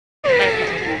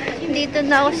Dito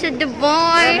na ako sa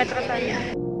Dubai.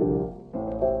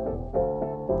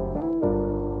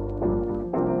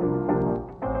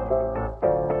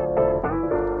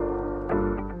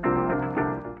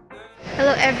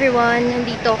 Hello everyone!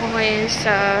 Nandito ako ngayon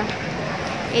sa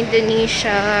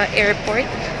Indonesia airport.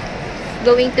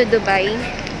 Going to Dubai.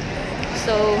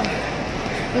 So,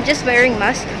 I'm just wearing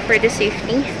mask for the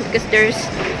safety because there's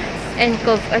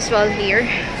NCOV as well here.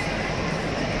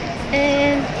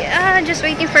 And yeah, just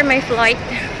waiting for my flight.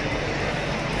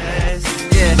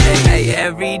 Hey,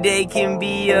 every day can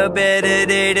be a better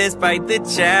day despite the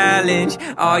challenge.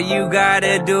 All you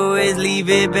gotta do is leave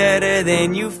it better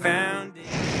than you found it.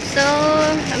 So,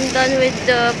 I'm done with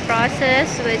the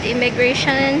process with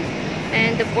immigration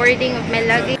and the boarding of my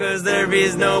luggage. Cause there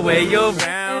is no way you're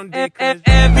around it.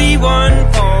 Everyone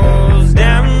falls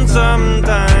down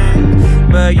sometime,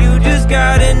 but you just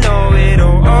gotta know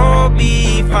it'll all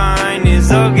be fine.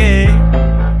 It's okay.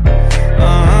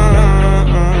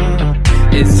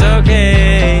 It's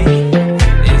okay.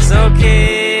 It's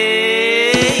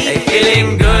okay. Hey,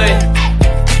 feeling good,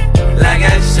 like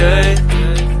I should.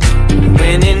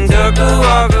 When in dark,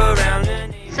 walk around.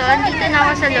 So, andito na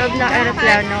ako sa loob ng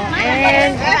aeroplano.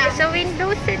 And sa window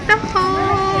seat ako.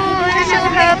 I'm so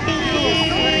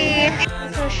happy.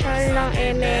 Social ng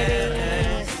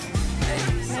Emirates.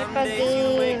 May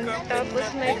pa-game. Tapos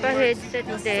may pa-headset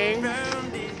din.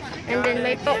 And then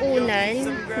may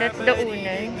pa-unan. That's the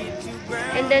unan.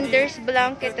 And then there's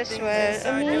blanket as well.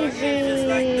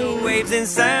 Amazing.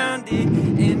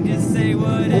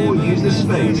 Or use the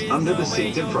space under the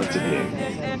seat in front of you.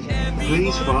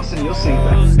 Please fasten your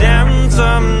seatbelt.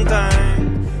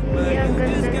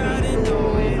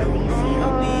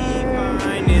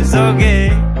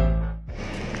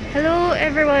 Hello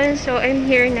everyone, so I'm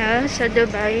here na sa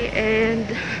Dubai and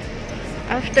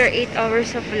after 8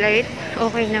 hours of flight,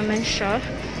 okay naman siya.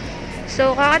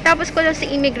 So kakatapos ko lang sa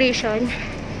immigration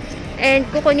and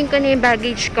kukunin ko na yung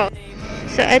baggage ko.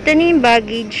 So eto na yung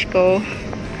baggage ko.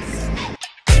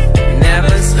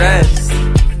 Never stress.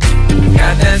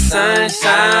 Got that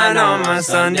sunshine on my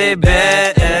Sunday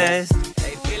best.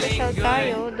 So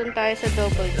tayo, dun tayo sa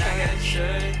double charge.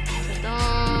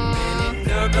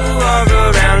 Walk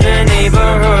around the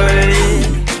neighborhood.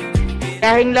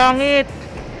 Biyaheng langit.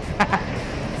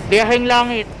 Biyaheng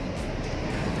langit.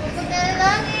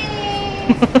 Langit.